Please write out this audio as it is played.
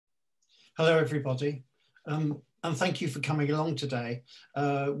Hello, everybody, and thank you for coming along today.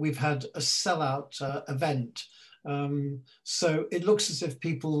 We've had a sellout event, so it looks as if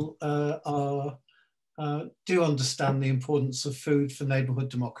people do understand the importance of food for neighbourhood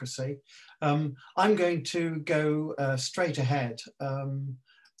democracy. I'm going to go straight ahead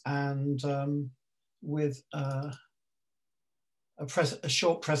with a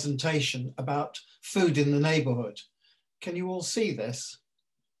short presentation about food in the neighbourhood. Can you all see this?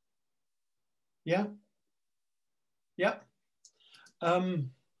 Yeah? Yeah.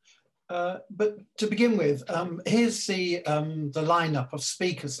 But to begin with, here's the lineup of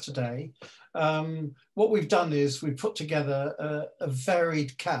speakers today. What we've done is we've put together a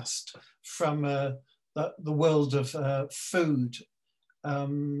varied cast from the world of food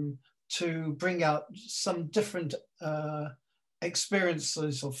to bring out some different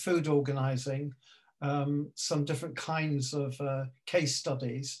experiences of food organising, some different kinds of case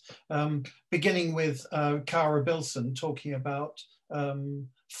studies, beginning with Cara Bilson talking about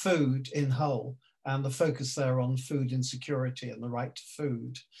food in Hull and the focus there on food insecurity and the right to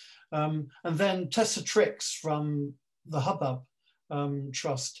food. And then Tessa Trix from the Hubbub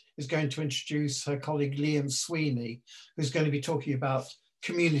Trust is going to introduce her colleague Liam Sweeney, who's going to be talking about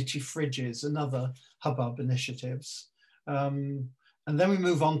community fridges and other Hubbub initiatives. And then we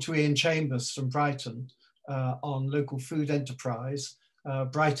move on to Ian Chambers from Brighton on local food enterprise.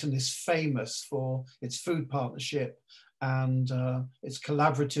 Brighton is famous for its food partnership and its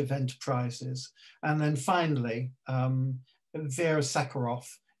collaborative enterprises. And then finally, Vera Sakharov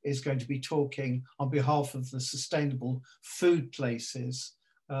is going to be talking on behalf of the Sustainable Food Places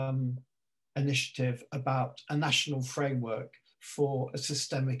initiative about a national framework for a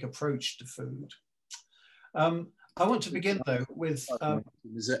systemic approach to food. I want to begin though with...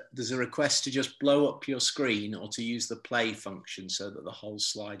 There's a request to just blow up your screen or to use the play function so that the whole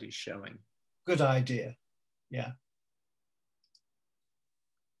slide is showing. Good idea, yeah.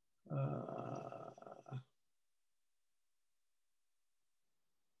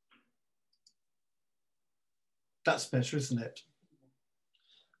 That's better, isn't it?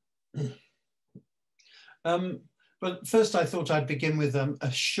 But first I thought I'd begin with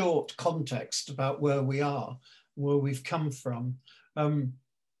a short context about where we are, where we've come from.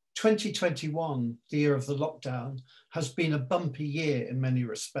 2021, the year of the lockdown, has been a bumpy year in many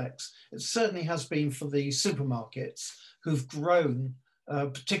respects. It certainly has been for the supermarkets who've grown,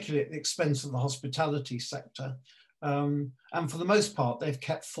 particularly at the expense of the hospitality sector. And for the most part, they've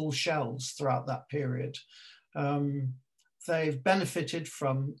kept full shelves throughout that period. They've benefited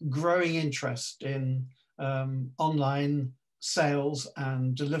from growing interest in online sales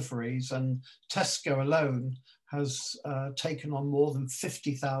and deliveries, and Tesco alone has taken on more than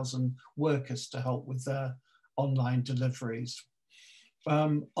 50,000 workers to help with their online deliveries.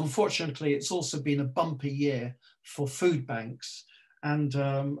 Unfortunately, it's also been a bumpy year for food banks, and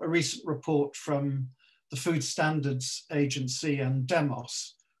a recent report from the Food Standards Agency and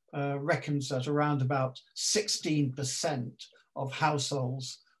Demos reckons that around about 16% of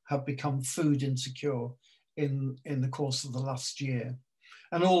households have become food insecure in the course of the last year.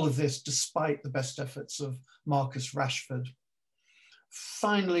 And all of this despite the best efforts of Marcus Rashford.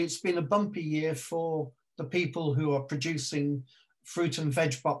 Finally, it's been a bumpy year for the people who are producing fruit and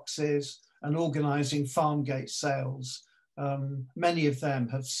veg boxes and organising farm gate sales. Many of them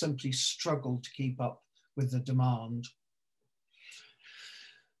have simply struggled to keep up with the demand.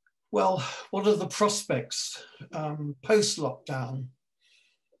 Well, what are the prospects post-lockdown?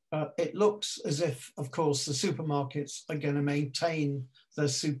 It looks as if, of course, the supermarkets are going to maintain their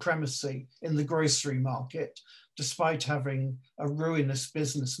supremacy in the grocery market, despite having a ruinous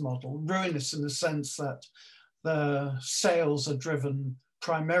business model. Ruinous in the sense that the sales are driven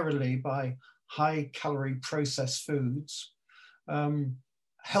primarily by high-calorie processed foods,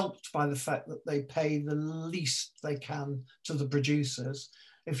 helped by the fact that they pay the least they can to the producers.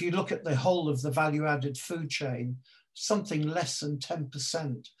 If you look at the whole of the value-added food chain, something less than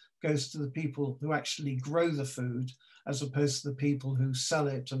 10% goes to the people who actually grow the food, as opposed to the people who sell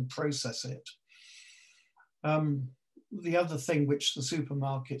it and process it. The other thing which the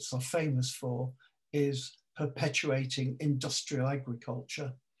supermarkets are famous for is perpetuating industrial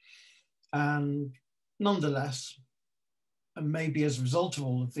agriculture. And nonetheless, and maybe as a result of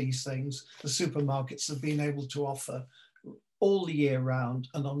all of these things, the supermarkets have been able to offer all the year round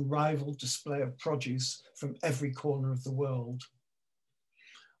an unrivaled display of produce from every corner of the world.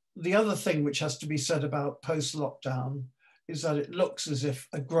 The other thing which has to be said about post-lockdown is that it looks as if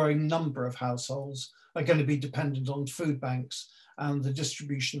a growing number of households are going to be dependent on food banks and the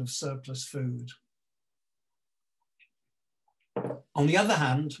distribution of surplus food. On the other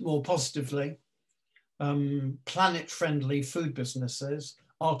hand, more positively, planet-friendly food businesses,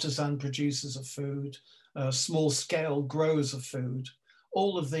 artisan producers of food, small-scale growers of food,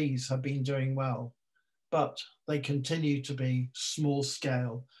 all of these have been doing well, but they continue to be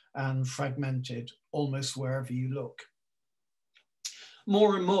small-scale and fragmented almost wherever you look.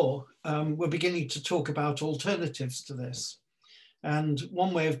 More and more, we're beginning to talk about alternatives to this. And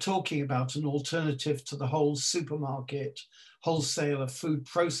one way of talking about an alternative to the whole supermarket, wholesaler food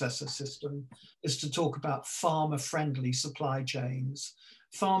processor system is to talk about farmer-friendly supply chains.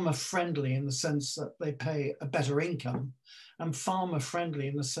 Farmer-friendly in the sense that they pay a better income, and farmer-friendly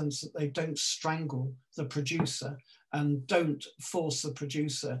in the sense that they don't strangle the producer and don't force the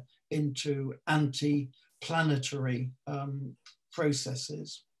producer into anti-planetary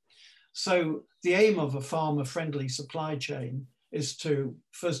processes. So the aim of a farmer-friendly supply chain is to,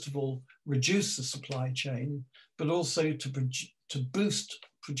 first of all, reduce the supply chain, but also to boost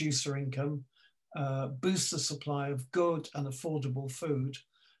producer income, boost the supply of good and affordable food,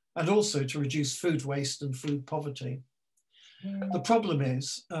 and also to reduce food waste and food poverty. The problem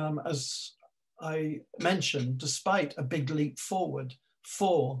is, as I mentioned, despite a big leap forward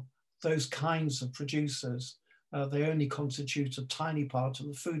for those kinds of producers, they only constitute a tiny part of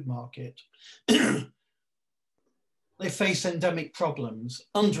the food market. They face endemic problems,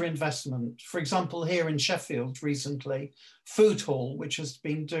 underinvestment. For example, here in Sheffield recently, Food Hall, which has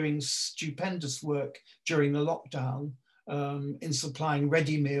been doing stupendous work during the lockdown in supplying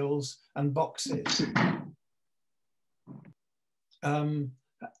ready meals and boxes,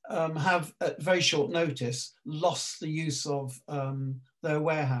 have at very short notice lost the use of their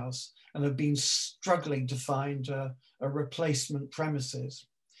warehouse and have been struggling to find a replacement premises.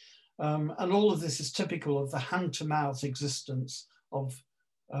 And all of this is typical of the hand-to-mouth existence of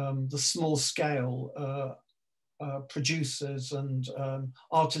the small-scale producers and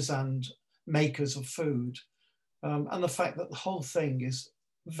artisan makers of food, and the fact that the whole thing is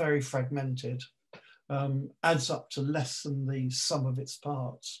very fragmented, adds up to less than the sum of its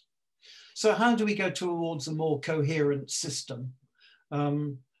parts. So how do we go towards a more coherent system?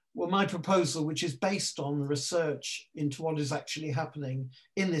 Well, my proposal, which is based on research into what is actually happening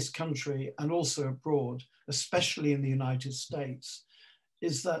in this country and also abroad, especially in the United States,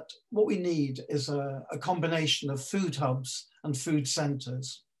 is that what we need is a combination of food hubs and food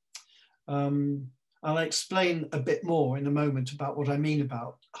centers. I'll explain a bit more in a moment about what I mean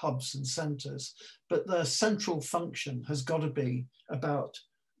about hubs and centers, but the central function has got to be about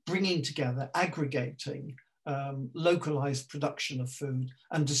bringing together, aggregating localized production of food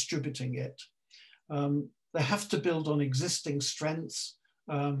and distributing it. They have to build on existing strengths.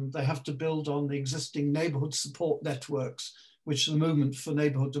 They have to build on the existing neighborhood support networks, which the movement for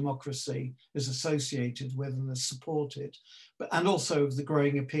neighborhood democracy is associated with and is supported, and also the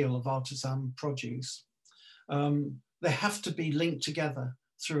growing appeal of artisan produce. They have to be linked together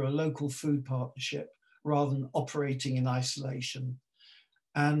through a local food partnership rather than operating in isolation.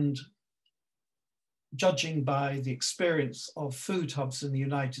 And judging by the experience of food hubs in the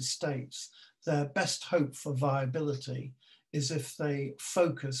United States, their best hope for viability is if they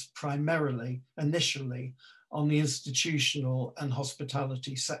focus primarily, initially, on the institutional and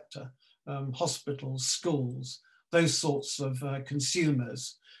hospitality sector, hospitals, schools, those sorts of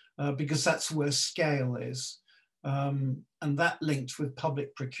consumers, because that's where scale is. And that linked with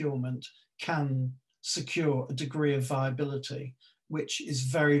public procurement can secure a degree of viability, which is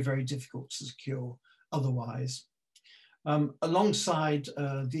very, very difficult to secure otherwise. Alongside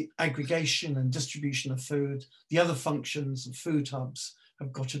the aggregation and distribution of food, the other functions of food hubs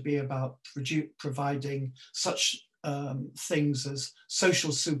have got to be about providing such things as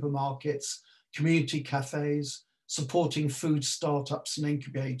social supermarkets, community cafes, supporting food startups and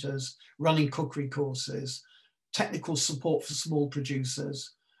incubators, running cookery courses, technical support for small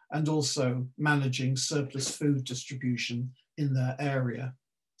producers, and also managing surplus food distribution in their area.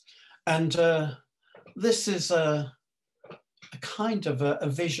 And this is a kind of a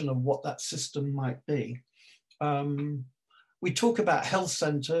vision of what that system might be. We talk about health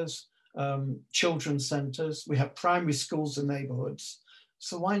centers, children's centers. We have primary schools and neighborhoods.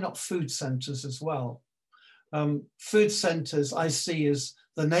 So why not food centers as well? Food centers I see as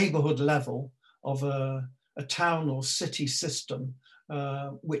the neighborhood level of a town or city system,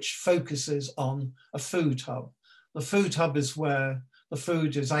 which focuses on a food hub. The food hub is where the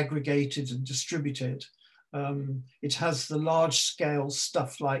food is aggregated and distributed. It has the large scale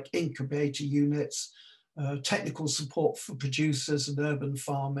stuff like incubator units, technical support for producers and urban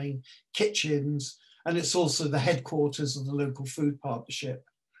farming, kitchens, and it's also the headquarters of the local food partnership.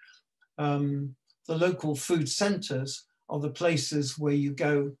 The local food centres are the places where you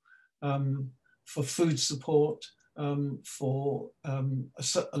go for food support, for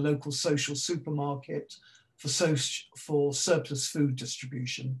a local social supermarket, for surplus food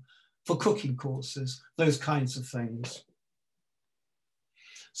distribution, for cooking courses, those kinds of things.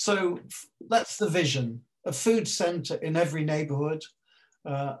 So that's the vision: a food centre in every neighbourhood,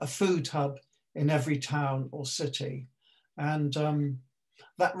 a food hub in every town or city. And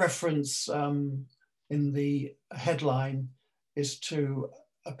that reference in the headline is to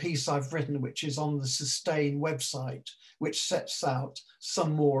a piece I've written, which is on the Sustain website, which sets out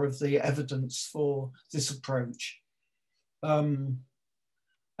some more of the evidence for this approach. And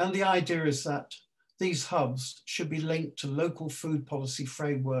the idea is that these hubs should be linked to local food policy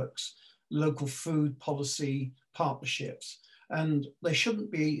frameworks, local food policy partnerships, and they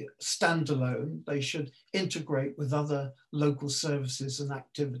shouldn't be standalone. They should integrate with other local services and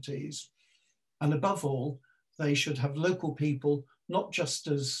activities. And above all, they should have local people, not just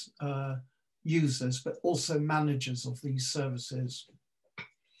as users, but also managers of these services.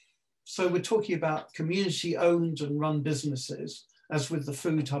 So we're talking about community owned and run businesses, as with the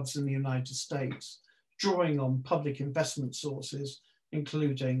food hubs in the United States, drawing on public investment sources,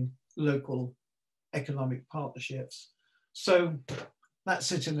 including local economic partnerships. So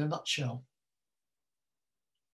that's it in a nutshell.